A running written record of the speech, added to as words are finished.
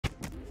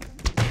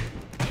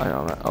I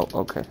know that. Oh,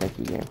 okay. Thank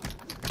you, game.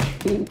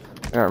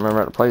 I gotta remember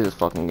how to play this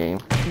fucking game.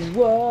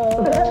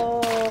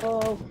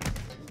 Whoa!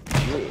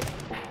 Yeah.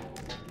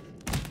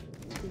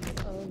 Do it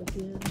all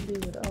again,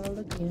 do it all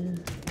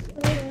again.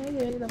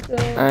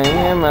 I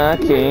am a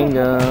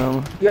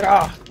kingdom.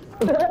 Yeah!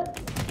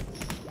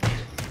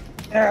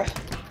 Yeah!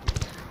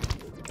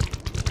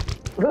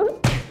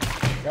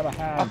 Grab a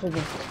hand. Off of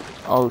him.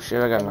 Oh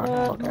shit, I got knocked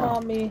the fuck out.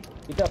 Mommy.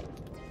 Pick up.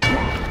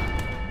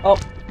 Oh.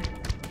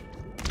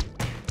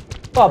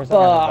 For some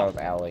reason, I thought that Papa. was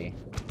Ellie.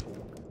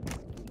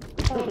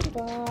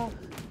 Papa.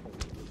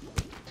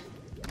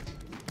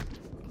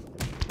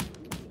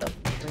 Oh,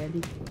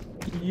 Randy.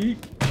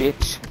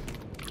 Bitch.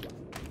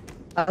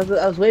 I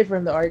was waiting for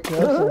him to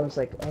RKO, so I was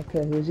like,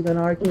 okay, who's he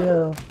gonna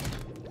RKO?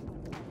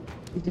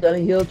 He's gonna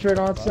heel turn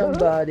on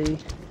somebody.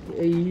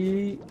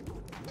 Yeah.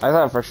 I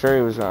thought for sure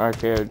he was gonna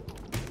RKO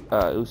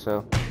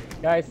Uso.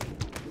 Guys,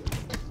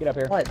 get up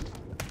here. What?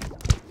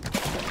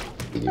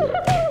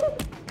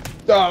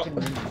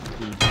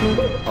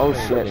 Oh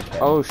shit.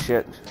 Oh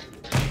shit.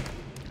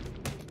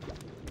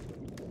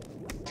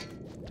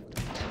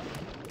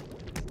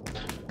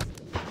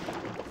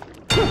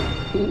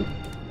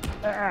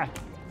 Ah.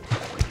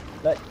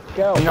 Let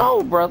go.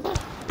 No, brother.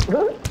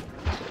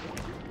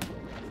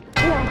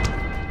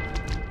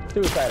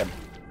 Suicide him.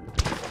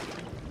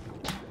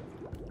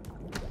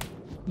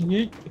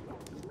 Yeet.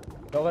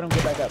 Don't let him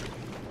get back up.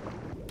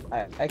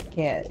 I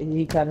can't.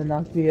 He kind of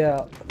knocked me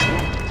out.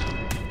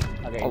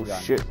 Okay, Oh he's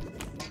gone. shit.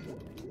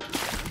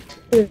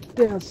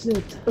 That's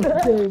it.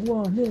 Day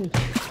one is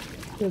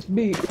just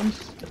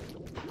beatings.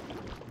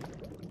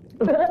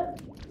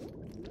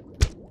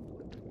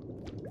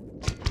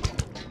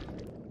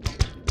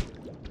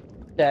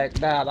 Check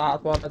that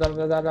out.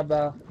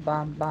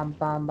 Bam, bam,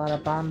 bam,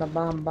 bada, bam, bam,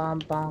 bam, bam,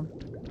 bam.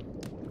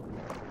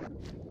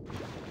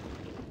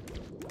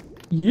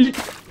 Yeet.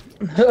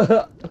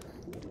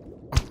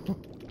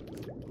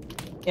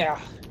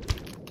 Yeah.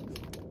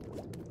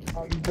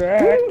 I'm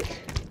back.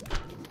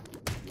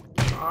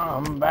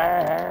 I'm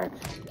back.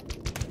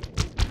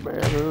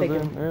 Better Take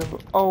than him. ever.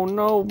 Oh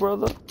no,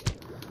 brother.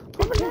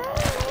 Put me down.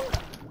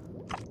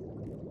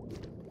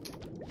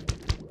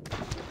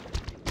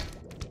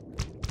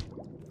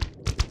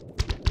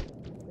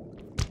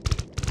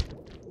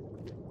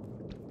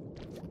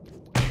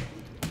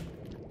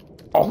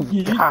 Oh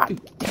god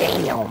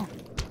damn.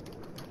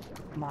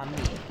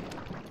 Mommy.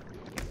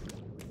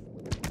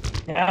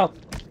 Help.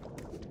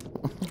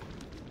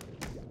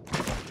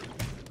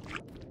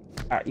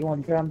 Alright, you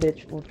want to drown,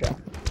 bitch? We'll drown.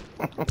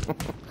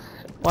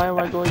 Why am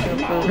I going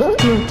down first?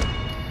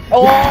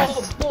 Oh,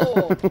 Yes!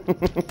 bull!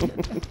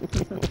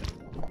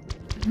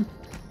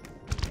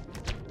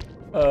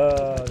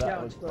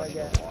 That was What I funny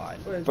got? to watch.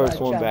 Where's First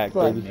my one chop back,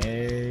 button? baby.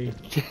 Nay.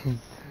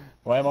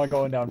 Why am I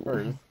going down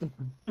first?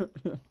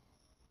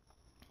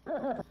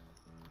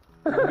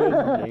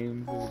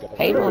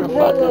 Hey,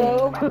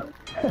 Hello.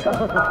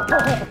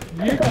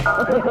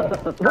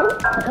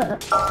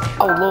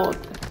 Oh lord.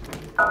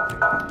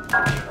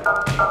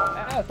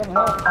 Ah, someone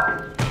help.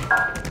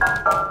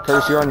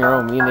 Curse, you're on your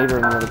own. Me and Nate are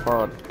in the other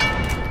pod.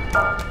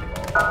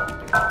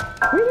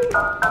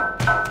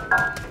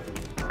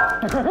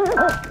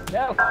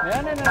 No,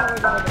 no, no, no,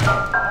 wait,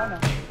 oh no.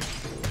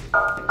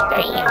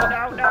 Damn.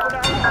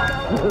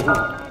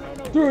 No.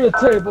 Through the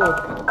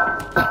table.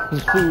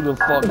 Through the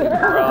fucking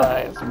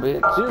grass,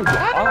 bitch. Dude,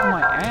 get off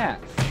my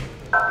ass.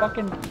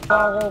 Fucking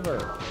fall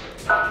over.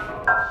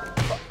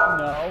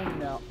 No,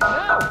 no,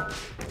 no!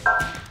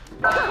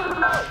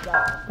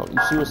 Don't you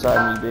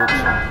suicide me,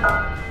 bitch.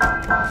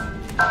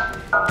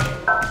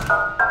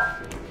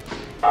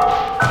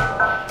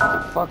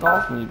 Fuck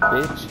off me,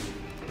 bitch.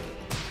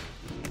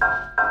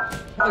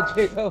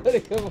 Okay, I want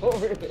to come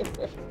over here.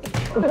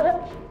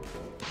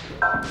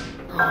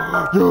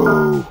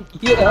 No!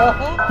 Yeah.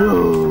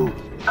 No!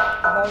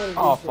 Oh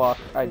Oh fuck,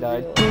 I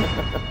died.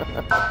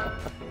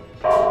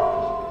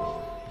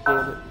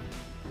 Damn it.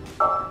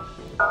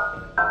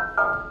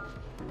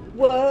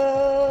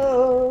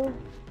 Whoa.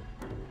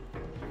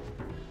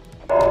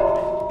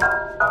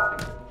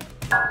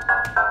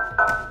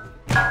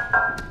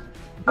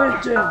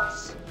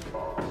 Vengeance.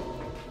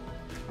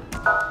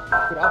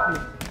 Get off me.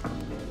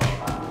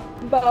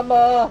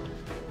 Mama.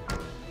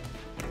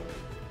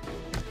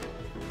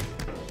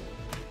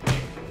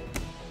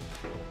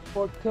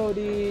 For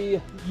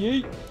Cody.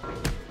 Yeet.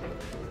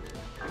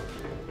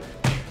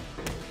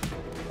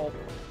 Oh.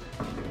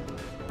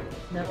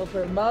 Now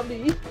for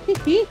mommy.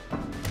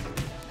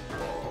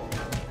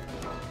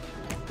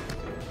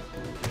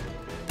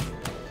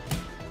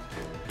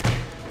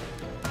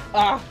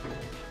 Ah.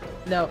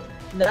 No.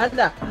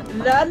 Nana.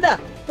 Nana.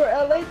 For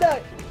LA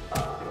Knight.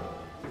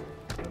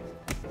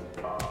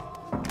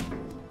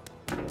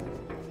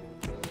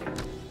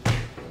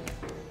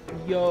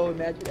 Yo,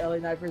 imagine LA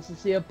Knight versus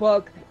CM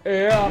Punk.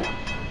 Yeah.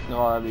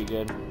 No, that'd be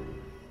good.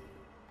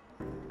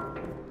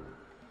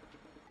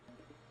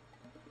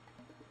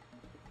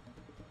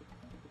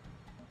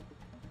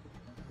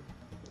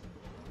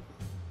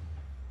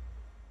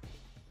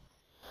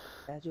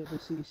 Imagine if we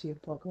see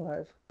CM Punk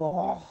live.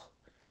 Oh.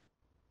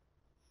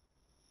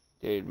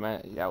 Dude,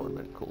 man, that would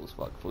have been cool as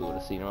fuck if we would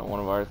have seen him at one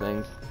of our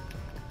things.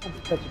 I'm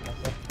touching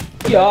myself.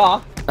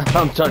 Yeah.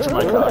 I'm touching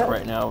my cock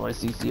right now if I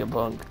see CM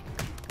Punk.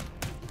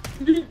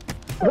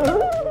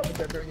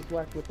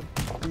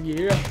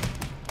 Yeah.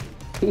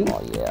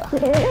 Oh yeah.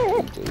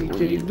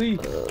 AJ Lee.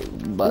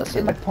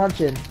 Bussin'. Am I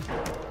punching?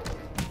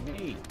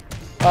 Me.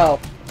 Oh.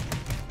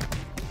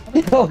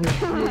 Oh,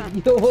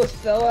 you almost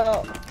fell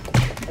out.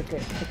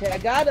 Okay, I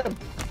got him.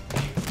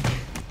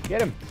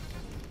 Get him.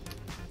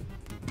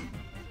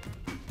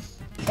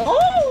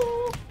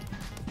 Oh!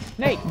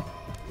 Nate.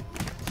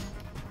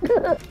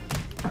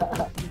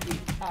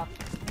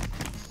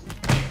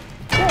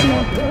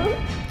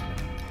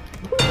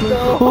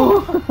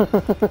 No.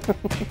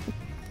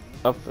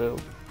 I fell.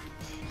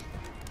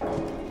 I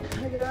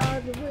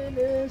got the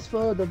winners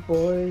for the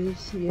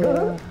boys,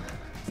 yeah.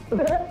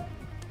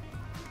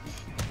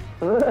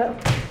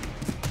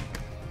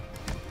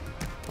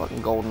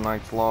 Fucking Golden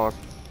Knights lost.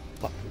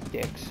 Fucking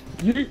dicks.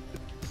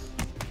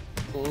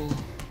 Oh.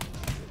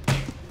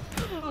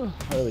 I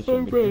really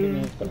shouldn't be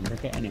drinking this, but I'm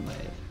drinking anyway.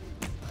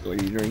 What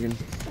are you drinking?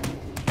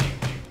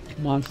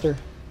 Monster.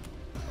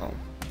 Oh.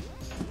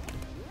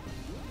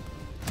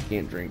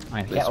 Can't drink.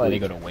 I this can't let it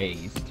week. go to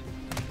waste.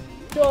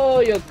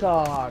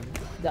 Shoyukan,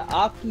 the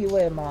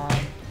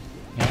Akiuemon.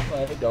 Can't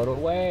let it go to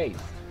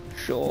waste.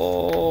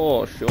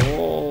 Sure.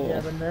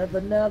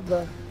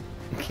 Never.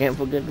 Can't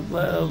forget the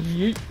love.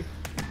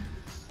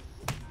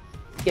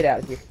 Get out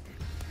of here.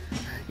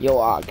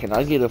 Yo, can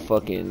I get a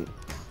fucking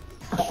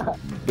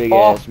big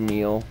ass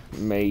meal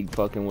made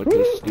fucking with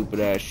this stupid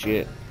ass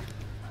shit?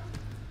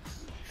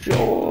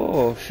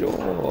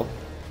 Sure.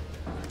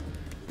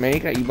 Man, he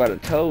got you by the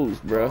toes,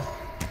 bro.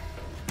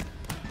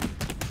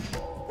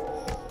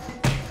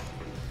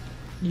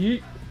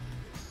 Yeet.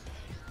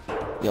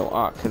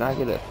 Yo, can I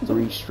get a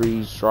 3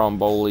 Streets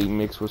Stromboli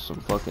mixed with some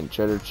fucking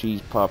cheddar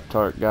cheese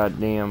Pop-Tart,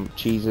 goddamn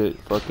Cheez-It,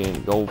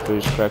 fucking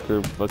goldfish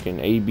cracker, fucking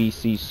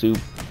ABC soup,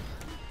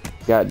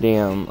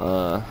 goddamn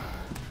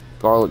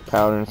garlic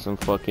powder and some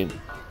fucking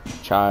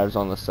chives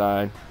on the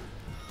side?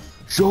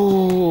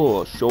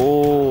 Sure.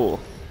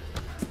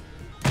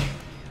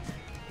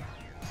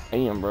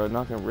 Damn, bro,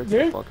 knocking Rick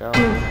the fuck out.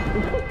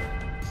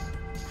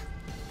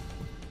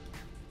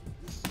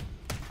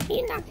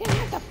 He knocked him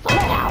the fuck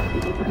out.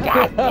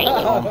 God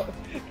damn.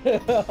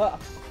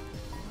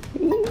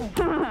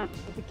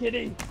 The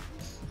kitty.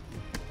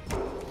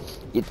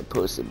 Get the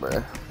pussy,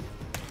 bro.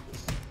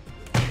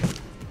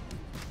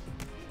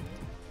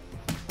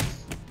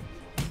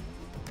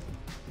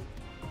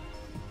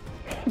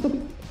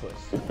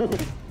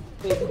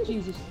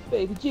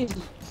 Baby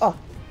Jesus. Oh.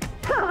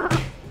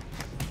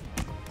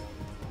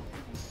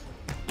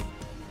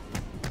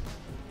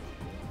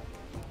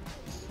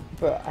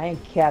 Bro, I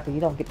ain't capping.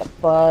 You don't get the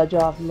fudge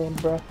off me,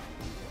 bro.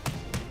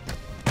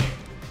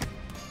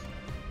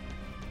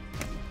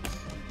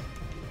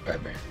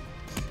 Batman.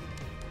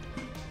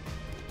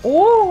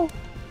 Oh!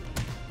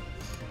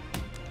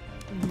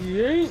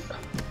 Yeet!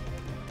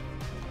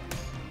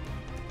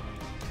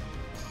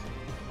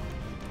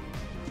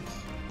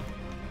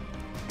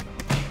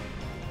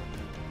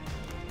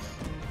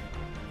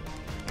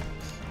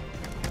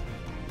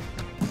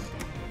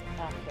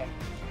 Okay.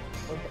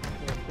 We're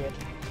good.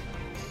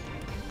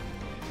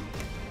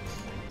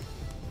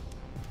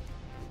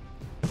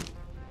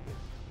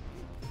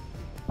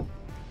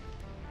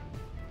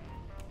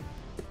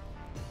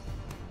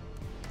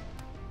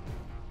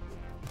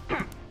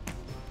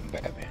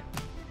 Batman.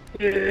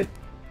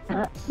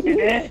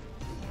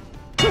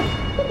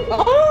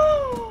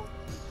 Oh!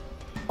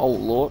 Oh,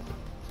 Lord.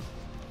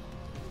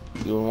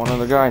 You and one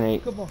other guy,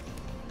 Nate. Come on.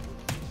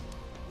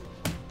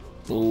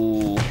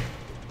 Ooh.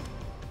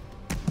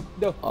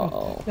 No.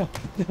 Uh-oh. No.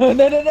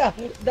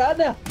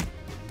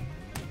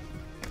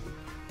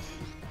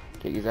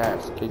 Kick his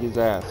ass.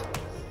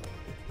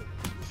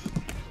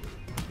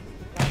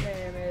 My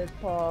name is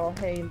Paul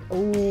Heyman.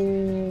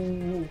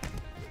 Ooh.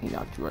 He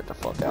knocked you right the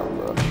fuck out,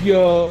 bro.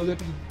 Yo, that'd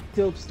be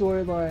dope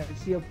storyline.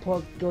 CM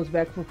Punk goes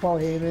back for Paul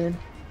Heyman.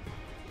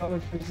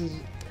 Versus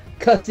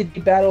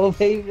custody battle of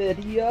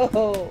Heyman.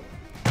 Yo.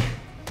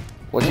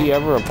 Was he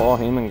ever a Paul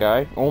Heyman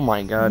guy? Oh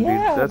my god,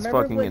 Yeah, dude. That's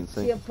remember fucking when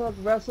insane. CM Punk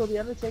wrestled The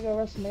Undertaker at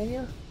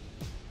WrestleMania?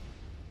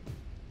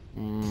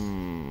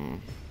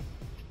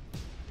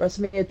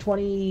 WrestleMania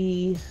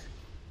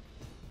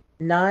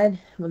 29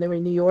 when they were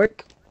in New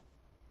York.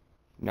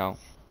 No.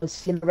 Was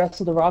Cena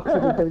wrestled The Rock for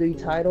the WWE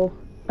title?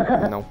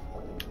 No.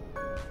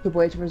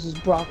 Triple H versus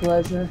Brock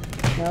Lesnar.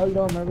 No, you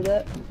don't remember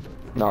that?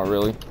 Not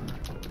really.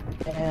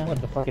 Yeah. What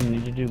the fuck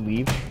did you do?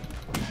 Leave?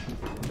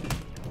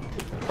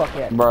 Fuck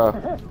yeah.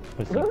 Bruh.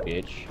 Pussy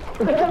bitch.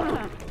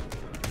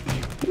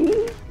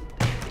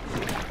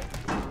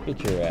 Get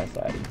your ass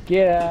out of here.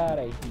 Get out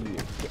of here.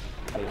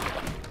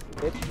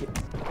 Bitch, get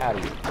out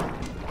of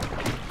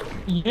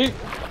here.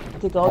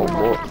 Take all the Oh,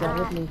 money down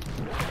with me.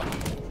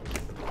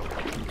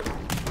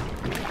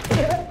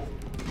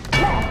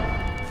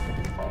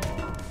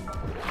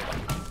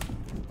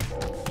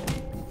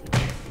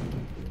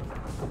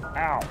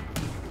 Ow.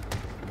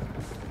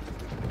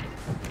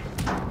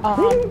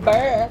 I'm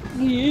back.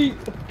 Yeet.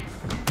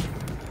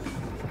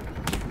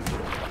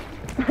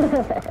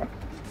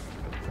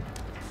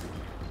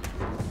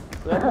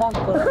 Red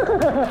Wonka.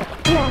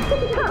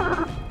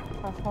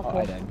 Oh,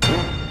 I died.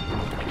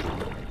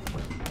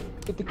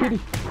 Get the kitty.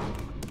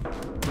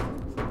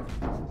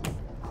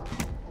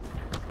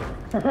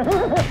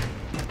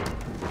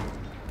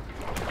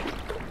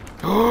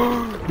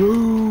 No!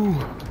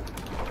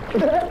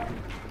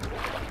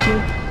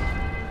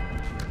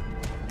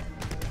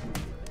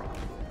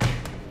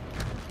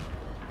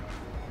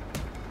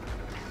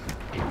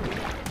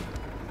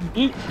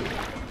 Eat.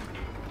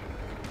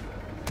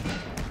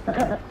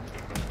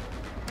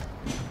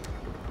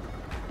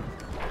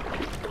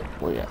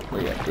 Where ya,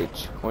 bitch?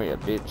 Where ya,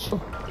 bitch?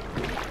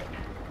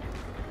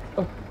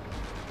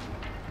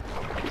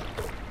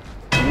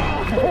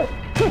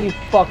 You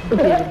fucking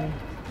kidding me?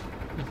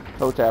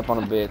 Toe tap on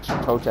a bitch.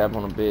 Toe tap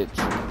on a bitch.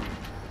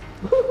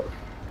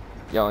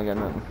 Y'all ain't got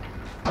nothing.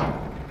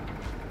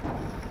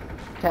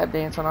 Tap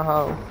dance on a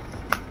hoe.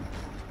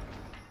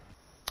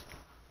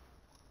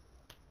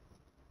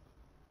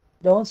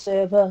 Don't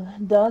save her,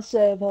 don't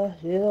save her.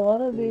 She don't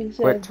wanna be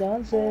saved, Quit.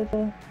 don't save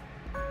her.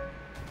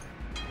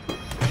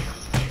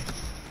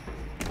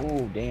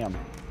 Ooh, damn.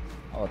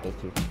 I'll let those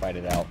two fight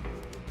it out.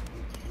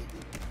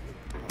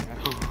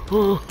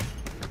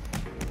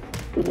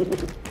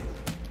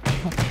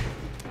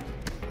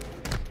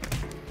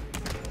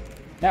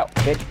 No,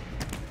 bitch.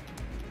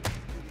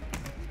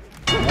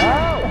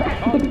 No!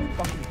 Oh, you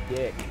fucking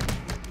dick.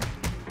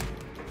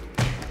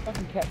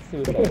 Fucking cat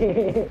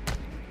suicide.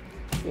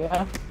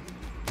 Yeah.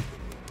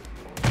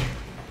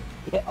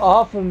 Get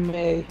off of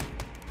me.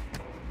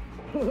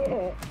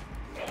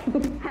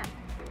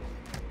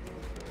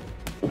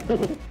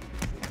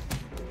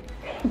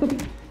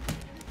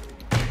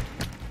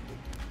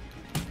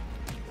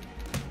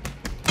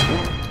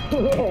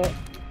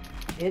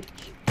 Itch.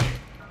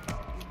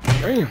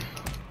 Damn.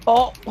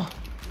 Oh.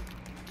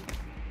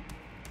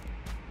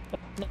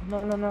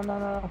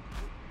 No.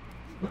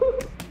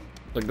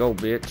 Let go,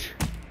 bitch.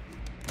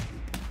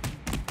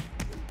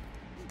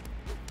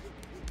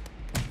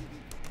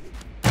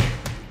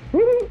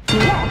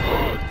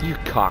 You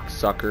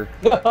cocksucker.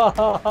 No.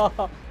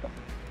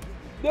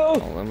 Oh,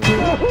 let me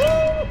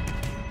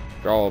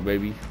draw,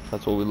 baby.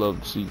 That's what we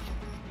love to see.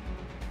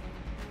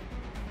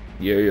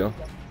 Yeah.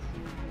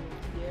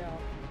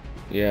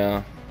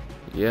 Yeah.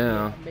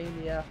 Yeah.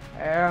 Mania.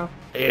 Yeah.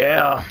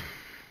 Yeah.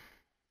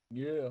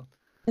 Yeah.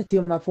 See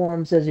what my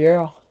forum says,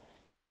 yeah.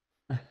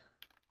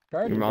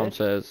 Your mom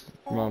says,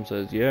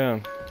 yeah.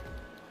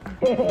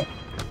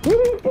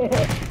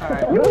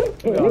 Alright.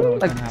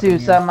 Like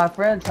suicide my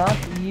friends, huh?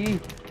 Yee.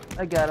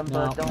 I got him,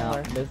 No, but don't no,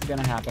 worry. this is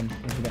gonna happen.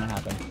 This is gonna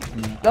happen.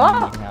 I'm gonna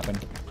Ah! make it happen.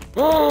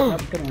 Oh!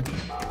 Nope, come here.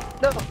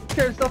 No,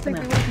 Karen, don't take me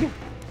with you.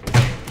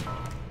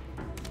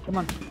 Come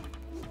on.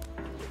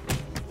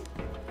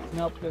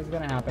 Nope, this is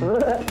gonna happen.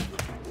 Come here.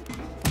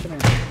 Come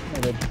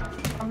here, bitch.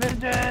 I'm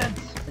vengeance.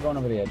 We're going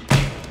over the edge.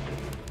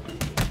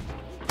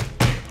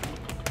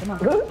 Come on.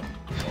 We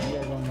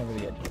are going over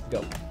the edge. Let's go.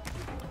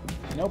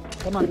 Nope.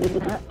 Come on.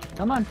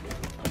 Come on.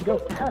 Let's go.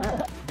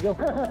 Let's go.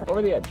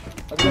 Over the edge.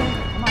 Let's go.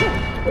 Come on.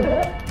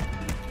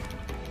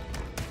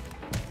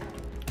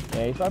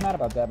 Yeah, he's probably mad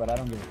about that, but I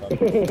don't give a fuck.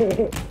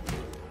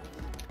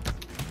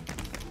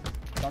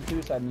 Don't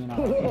suicide me, not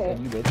suicide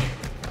you, bitch.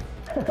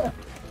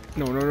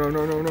 No.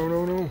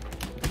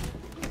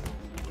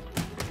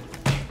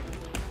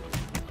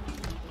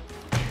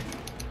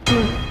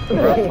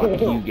 Bro,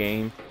 fuck you,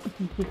 game.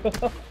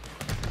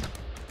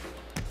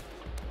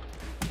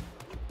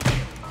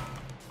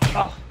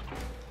 Oh.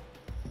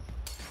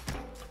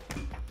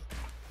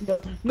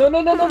 No.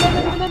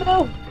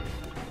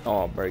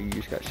 Oh, bro, you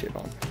just got shit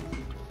on.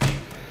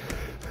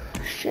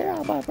 Shit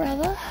on, my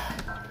brother.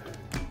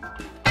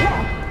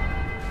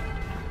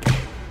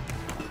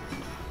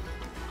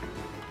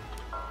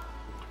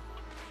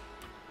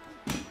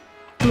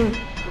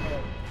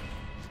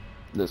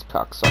 This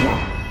cocksucker.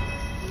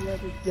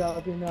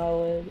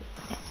 Juggernaut.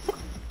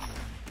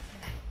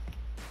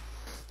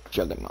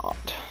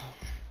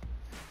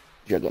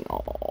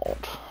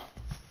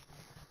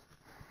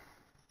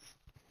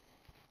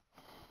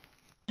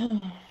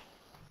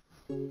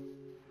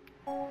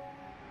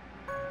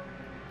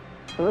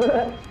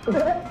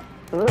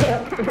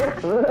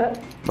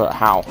 But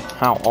how?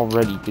 How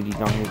already did he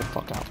knock me the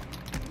fuck out?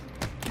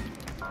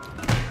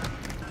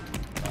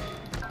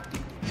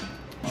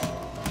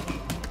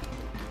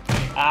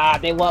 Ah,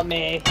 they want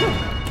me.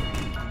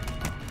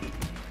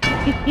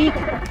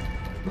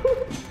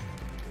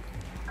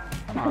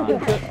 Come on.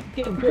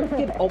 Get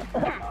him.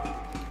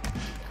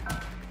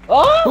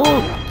 Oh!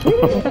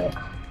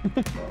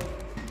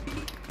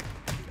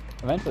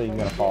 Eventually he's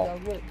gonna fall.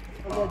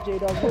 I got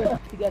J-Dog win.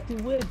 He got 2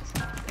 wins.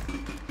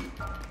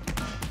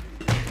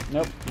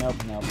 Nope.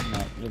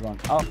 You're going.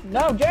 Oh,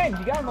 no, James,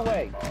 you got him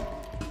away.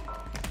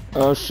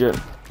 Oh shit.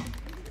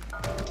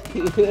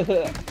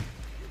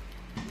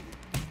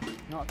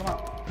 No, come on.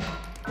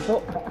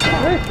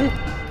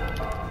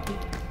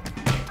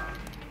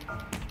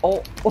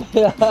 Oh.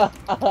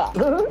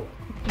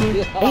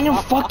 Ain't no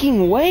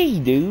fucking way,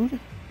 dude.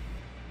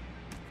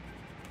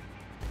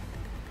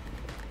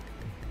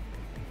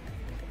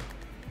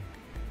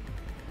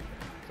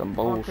 Some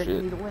Oh, okay, you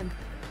bullshit. need to win.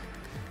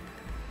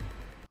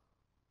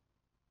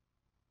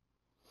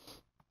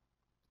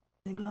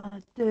 They're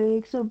gonna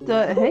take some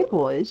time. Hey,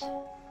 boys.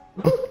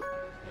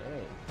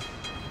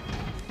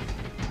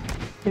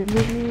 Give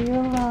me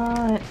a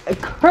line.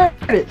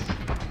 Curtis!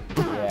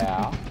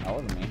 Yeah, that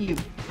wasn't me. You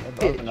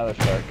That was another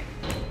shark.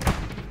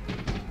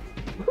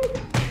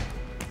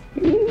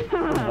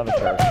 Another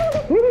shark. I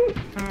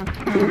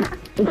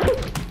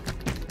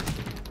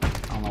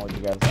don't know what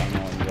you guys are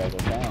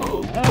saying.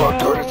 Oh,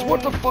 fuck, Curtis,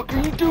 what the fuck are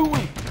you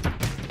doing?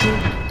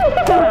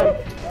 Sorry.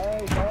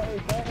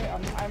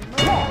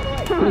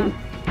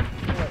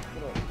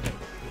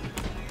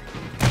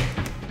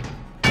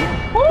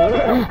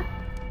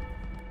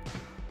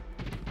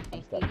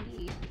 I'm stuck.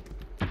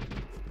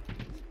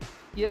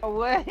 Get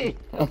away!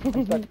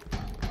 I'm stuck.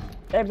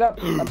 Hands up!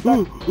 I'm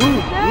stuck!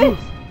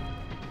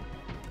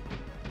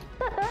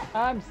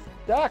 I'm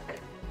stuck!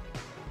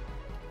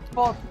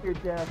 Fall to your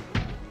death.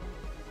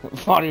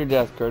 Fall to your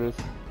death, Curtis.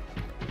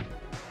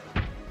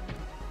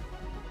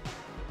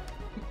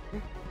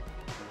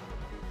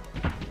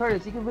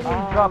 Curtis, you can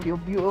literally drop. You'll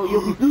be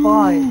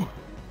fine.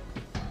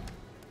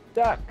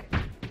 Stuck!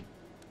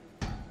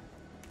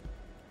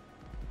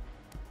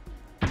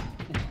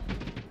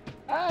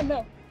 Ah,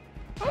 no!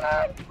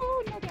 Ah,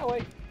 oh, not that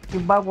way! You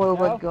might want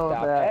to No, let go of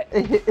stop that.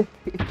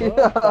 Oh,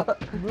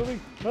 stop moving!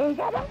 No,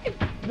 stop moving!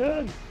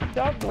 No,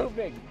 stop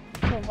moving!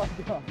 Oh my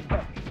god!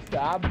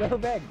 Stop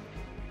moving!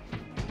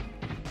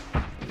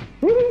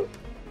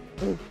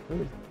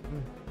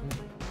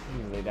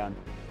 Easily done.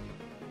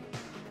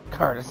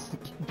 Curtis,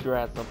 keep your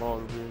ass up all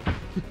over here.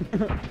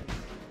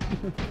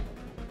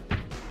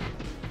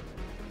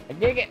 I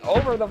can't get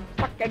over the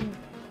fucking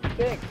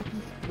thing.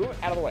 Move it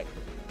out of the way.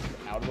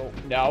 Out of the way.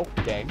 No,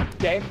 James,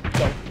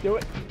 don't do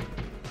it.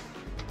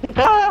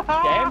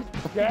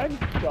 James,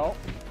 don't.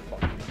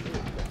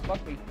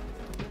 Fuck me.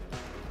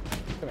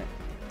 Come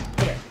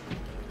here.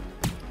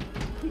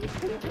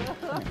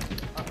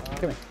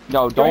 Come here.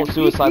 No, don't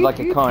suicide like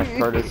a cunt,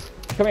 Curtis.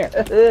 Come here.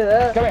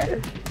 Come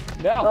here.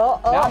 No.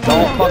 Don't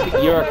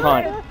fucking, you're a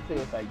cunt.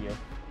 Suicide you.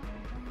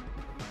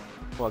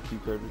 Fuck you,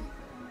 Curtis.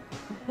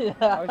 I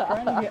was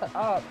trying to get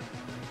up.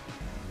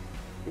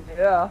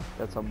 Yeah.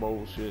 That's some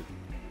bullshit.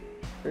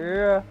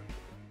 Yeah.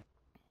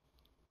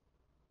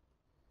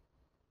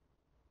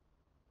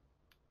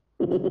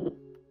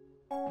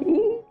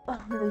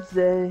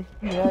 Say,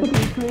 I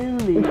see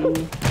clearly.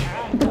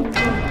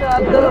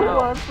 Not the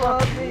one for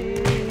me.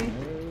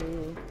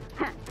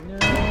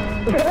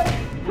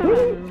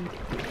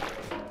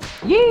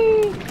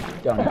 Yee!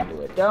 Don't do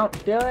it.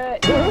 Don't do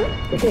it.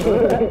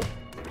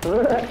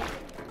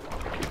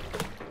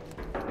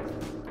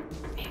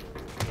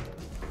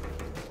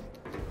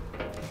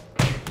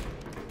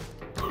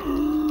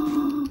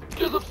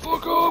 Get the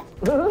fuck up!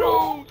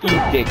 No! You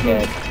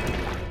dickhead.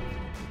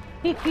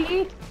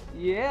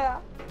 Yeah.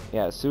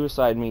 Yeah,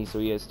 suicide me so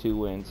he has 2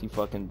 wins. You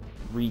fucking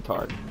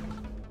retard.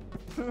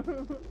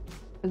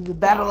 It's the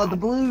battle of the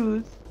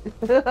blues.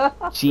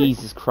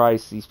 Jesus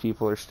Christ, these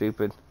people are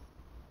stupid.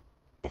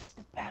 It's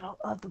the battle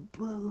of the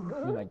blues.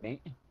 You like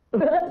me? No,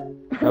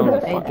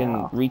 the I fucking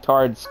know.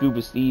 retard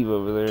Scuba Steve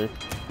over there.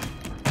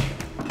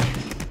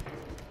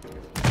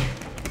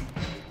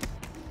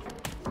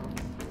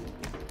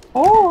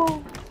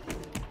 Oh!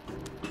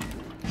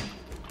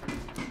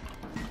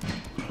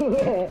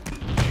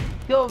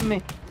 Kill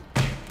me.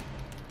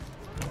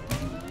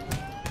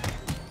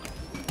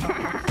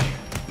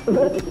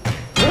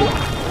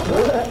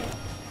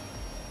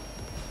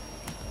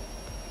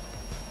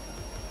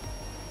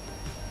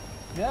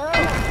 No!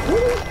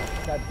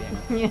 God damn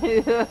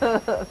it. I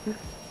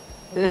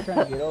was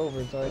trying to get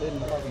over so I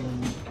didn't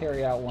fucking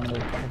carry out one of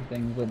those fucking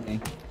things with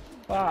me.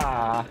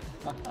 Ah!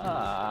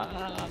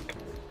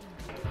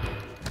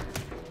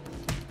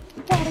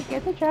 You gotta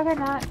get the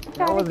juggernaut. You I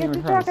gotta wasn't get the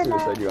even trying to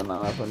juggernaut. suicide you on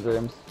that last one,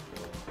 James.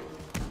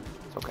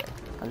 It's okay.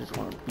 I just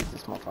want to beat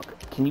this motherfucker.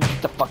 Can you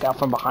get the fuck out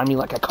from behind me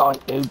like a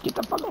cunt, dude? Get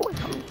the fuck away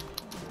from me.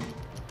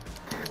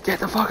 Get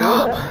the fuck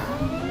up!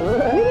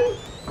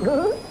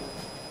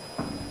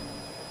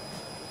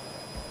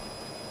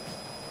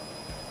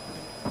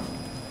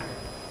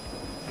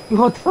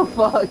 What the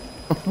fuck?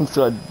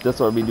 That's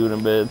what I'd be doing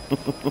in bed.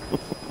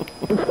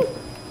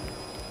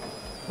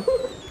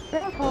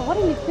 Grandpa, what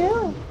are you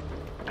doing?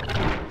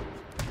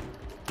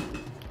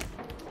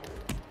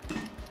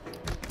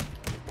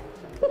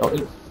 Don't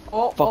you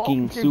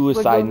fucking James,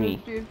 suicide look me.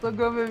 over, James, look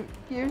over.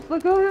 James,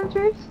 look over,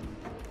 James.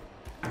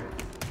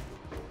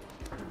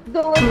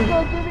 Don't let him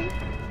go, Jimmy.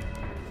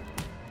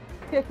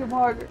 Kick him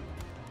harder.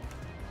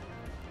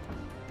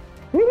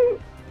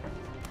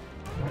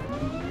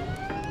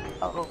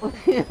 Oh.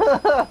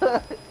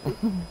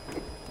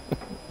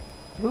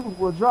 Who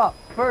will drop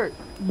first?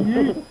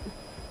 Yeet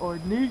or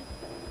neat?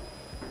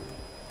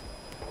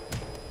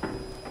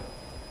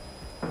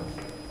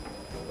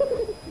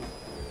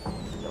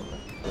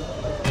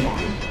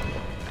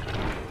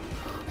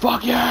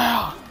 Fuck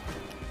yeah!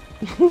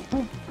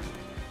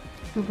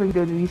 We bring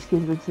WWE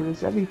skins into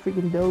this. That'd be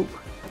freaking dope.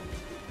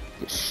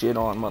 Get shit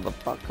on,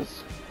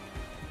 motherfuckers.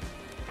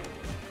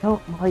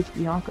 don't like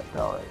Bianca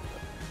Belair.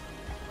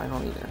 I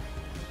don't either.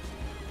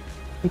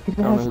 Because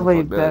it I don't has know to who the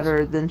way fuck does.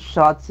 better than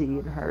Shotzi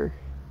and her.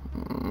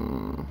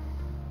 Mm,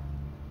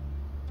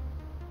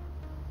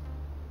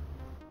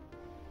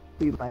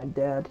 Be my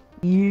dad.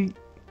 You.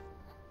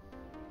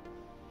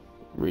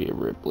 Rhea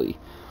Ripley.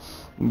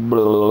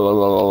 Blah, blah,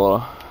 blah,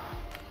 blah.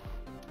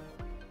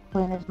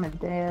 Playing as my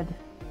dad.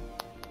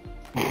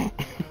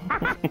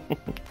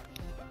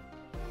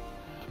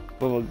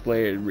 Well,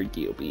 Blair and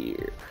Ricky will be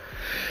here.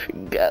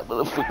 God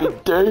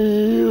motherfucking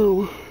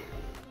damn.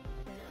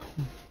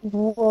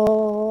 Whoa.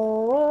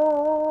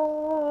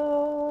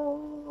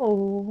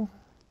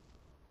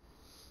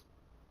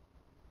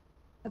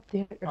 Up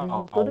there,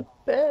 go to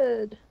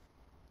bed.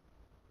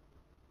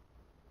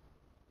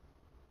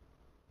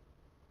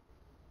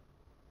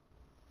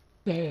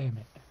 Damn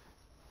it.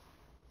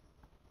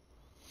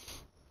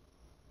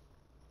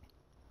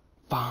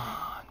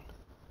 Fine.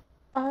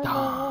 I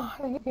know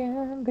we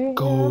can be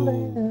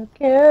Go.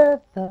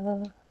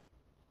 together.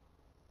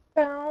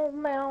 Meow,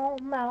 meow,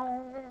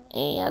 meow.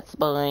 Yes,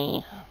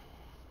 boy.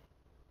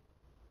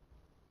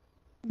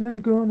 We're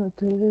gonna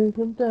take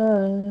them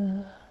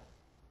down.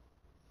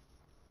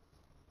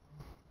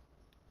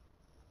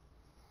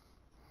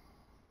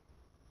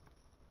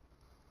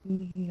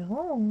 Yeah.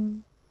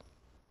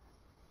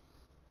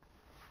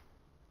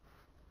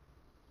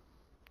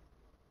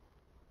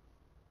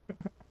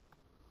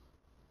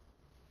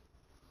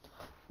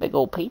 Big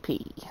ol'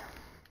 pee-pee.